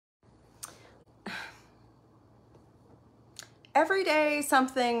every day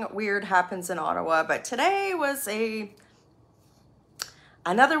something weird happens in Ottawa, but today was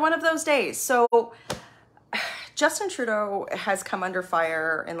another one of those days. So Justin Trudeau has come under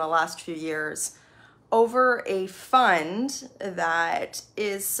fire in the last few years over a fund that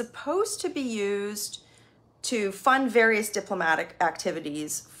is supposed to be used to fund various diplomatic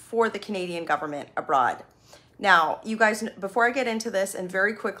activities for the Canadian government abroad. Now, you guys, before I get into this, and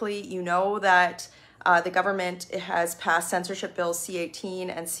very quickly, you know that the government has passed censorship bills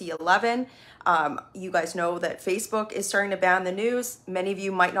C-18 and C-11. You guys know that Facebook is starting to ban the news. Many of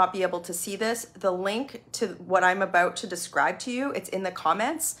you might not be able to see this. The link to what I'm about to describe to you, it's in the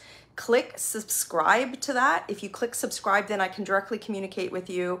comments. Click subscribe to that. If you click subscribe, then I can directly communicate with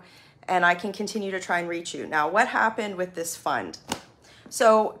you and I can continue to try and reach you. Now, what happened with this fund?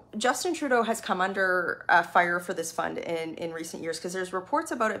 So Justin Trudeau has come under fire for this fund in recent years because there's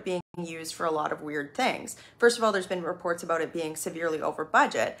reports about it being used for a lot of weird things. First of all, there's been reports about it being severely over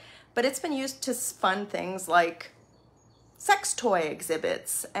budget, but it's been used to fund things like sex toy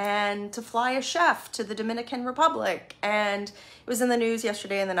exhibits and to fly a chef to the Dominican Republic. And it was in the news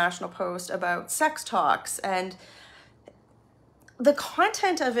yesterday in the National Post about sex talks. And the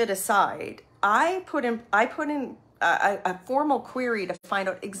content of it aside, I put in a formal query to find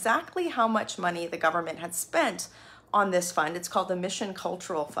out exactly how much money the government had spent on this fund. It's called the Mission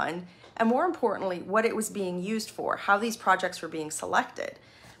Cultural Fund. And more importantly, what it was being used for, how these projects were being selected.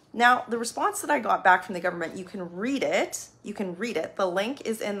 Now, the response that I got back from the government, you can read it. You can read it. The link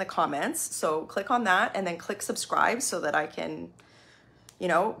is in the comments. So click on that and then click subscribe so that I can, you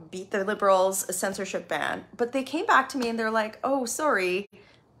know, beat the Liberals' censorship ban. But they came back to me and they're like, oh, sorry,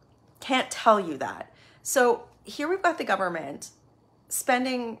 can't tell you that. So here we've got the government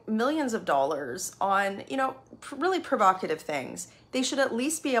spending millions of dollars on, you know, really provocative things. They should at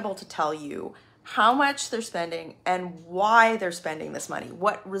least be able to tell you how much they're spending and why they're spending this money.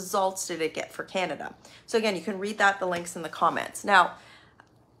 What results did it get for Canada? So again, you can read that, the links in the comments. Now,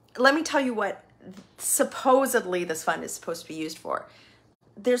 let me tell you what supposedly this fund is supposed to be used for.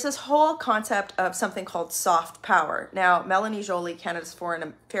 There's this whole concept of something called soft power. Now, Melanie Joly, Canada's Foreign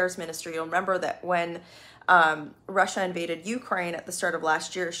Affairs Minister, you'll remember that when Russia invaded Ukraine at the start of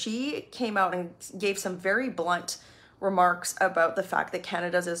last year, she came out and gave some very blunt remarks about the fact that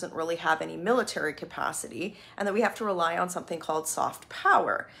Canada doesn't really have any military capacity and that we have to rely on something called soft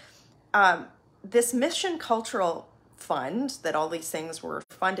power. This Mission Cultural Fund that all these things were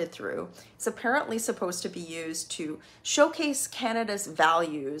funded through is apparently supposed to be used to showcase Canada's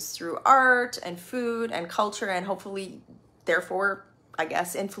values through art and food and culture and hopefully, therefore, I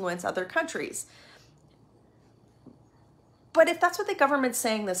guess, influence other countries. But if that's what the government's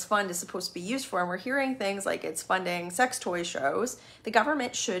saying this fund is supposed to be used for, and we're hearing things like it's funding sex toy shows, the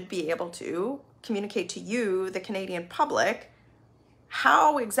government should be able to communicate to you, the Canadian public,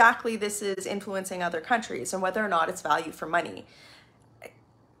 how exactly this is influencing other countries and whether or not it's value for money.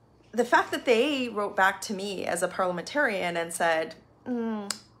 The fact that they wrote back to me as a parliamentarian and said,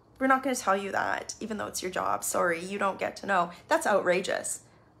 we're not going to tell you that, even though it's your job. Sorry, you don't get to know. That's outrageous.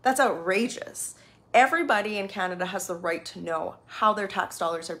 That's outrageous. Everybody in Canada has the right to know how their tax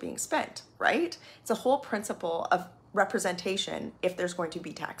dollars are being spent, right? It's a whole principle of representation if there's going to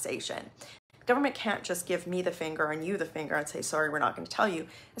be taxation. The government can't just give me the finger and you the finger and say, sorry, we're not going to tell you,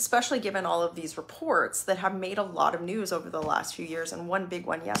 especially given all of these reports that have made a lot of news over the last few years and one big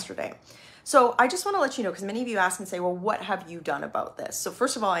one yesterday. So I just want to let you know, because many of you ask and say, well, what have you done about this? So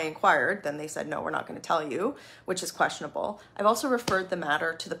first of all, I inquired, then they said, no, we're not going to tell you, which is questionable. I've also referred the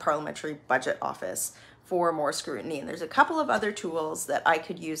matter to the Parliamentary Budget Office for more scrutiny. And there's a couple of other tools that I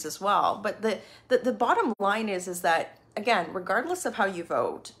could use as well. But the bottom line is that, again, regardless of how you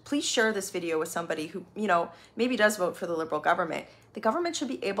vote, please share this video with somebody who, you know, maybe does vote for the Liberal government. The government should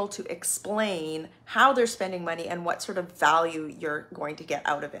be able to explain how they're spending money and what sort of value you're going to get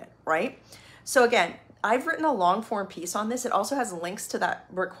out of it, right? So again, I've written a long form piece on this. It also has links to that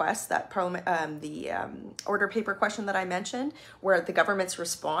request, that parliament, order paper question that I mentioned, where the government's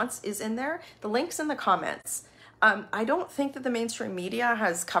response is in there. The link's in the comments. I don't think that the mainstream media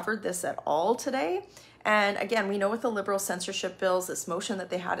has covered this at all today. And again, we know with the Liberal censorship bills, this motion that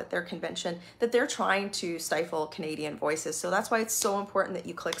they had at their convention, that they're trying to stifle Canadian voices. So that's why it's so important that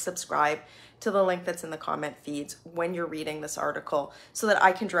you click subscribe to the link that's in the comment feeds when you're reading this article so that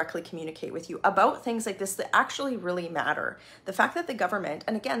I can directly communicate with you about things like this that actually really matter. The fact that the government,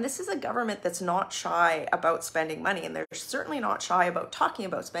 and again, this is a government that's not shy about spending money, and they're certainly not shy about talking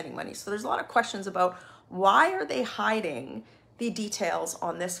about spending money. So there's a lot of questions about why are they hiding the details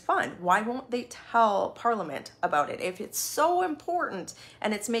on this fund? Why won't they tell Parliament about it? If it's so important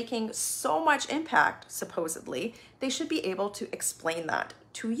and it's making so much impact, supposedly, they should be able to explain that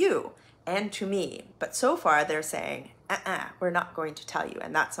to you and to me. But so far they're saying, we're not going to tell you,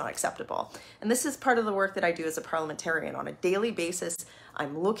 and that's not acceptable. And this is part of the work that I do as a parliamentarian. On a daily basis,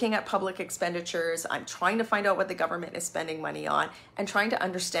 I'm looking at public expenditures, I'm trying to find out what the government is spending money on, and trying to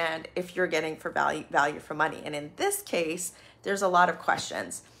understand if you're getting for value for money. And in this case, there's a lot of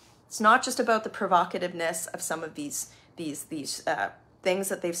questions. It's not just about the provocativeness of some of these things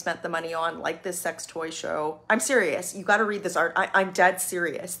that they've spent the money on, like this sex toy show. I'm serious. You got to read this art. I'm dead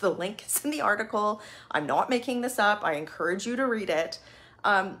serious. The link is in the article. I'm not making this up. I encourage you to read it.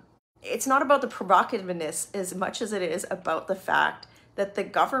 It's not about the provocativeness as much as it is about the fact that the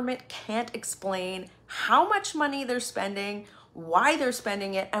government can't explain how much money they're spending, why they're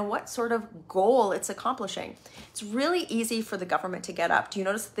spending it, and what sort of goal it's accomplishing. It's really easy for the government to get up. Do you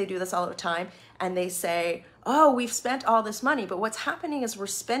notice that they do this all the time? And they say, oh, we've spent all this money, but what's happening is we're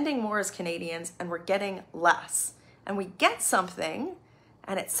spending more as Canadians and we're getting less. And we get something,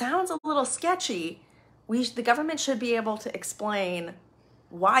 and it sounds a little sketchy. The government should be able to explain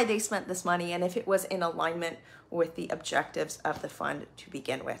why they spent this money and if it was in alignment with the objectives of the fund to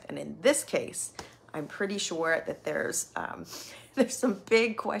begin with. And in this case, I'm pretty sure that there's some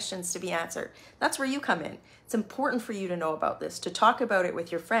big questions to be answered. That's where you come in. It's important for you to know about this, to talk about it with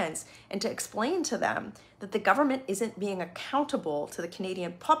your friends, and to explain to them that the government isn't being accountable to the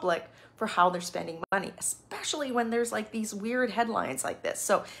Canadian public for how they're spending money, especially when there's like these weird headlines like this.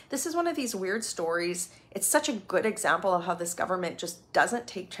 So this is one of these weird stories. It's such a good example of how this government just doesn't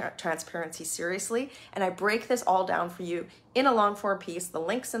take transparency seriously. And I break this all down for you in a long form piece. The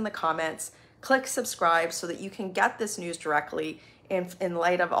link's in the comments. Click subscribe so that you can get this news directly in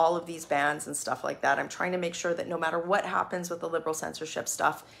light of all of these bans and stuff like that. I'm trying to make sure that no matter what happens with the liberal censorship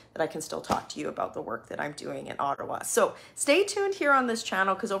stuff, that I can still talk to you about the work that I'm doing in Ottawa. So stay tuned here on this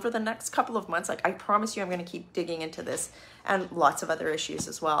channel, because over the next couple of months, like I promise you, I'm going to keep digging into this and lots of other issues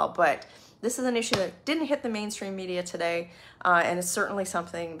as well. But this is an issue that didn't hit the mainstream media today, and it's certainly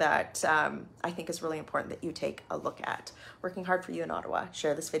something that I think is really important that you take a look at. Working hard for you in Ottawa.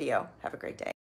 Share this video. Have a great day.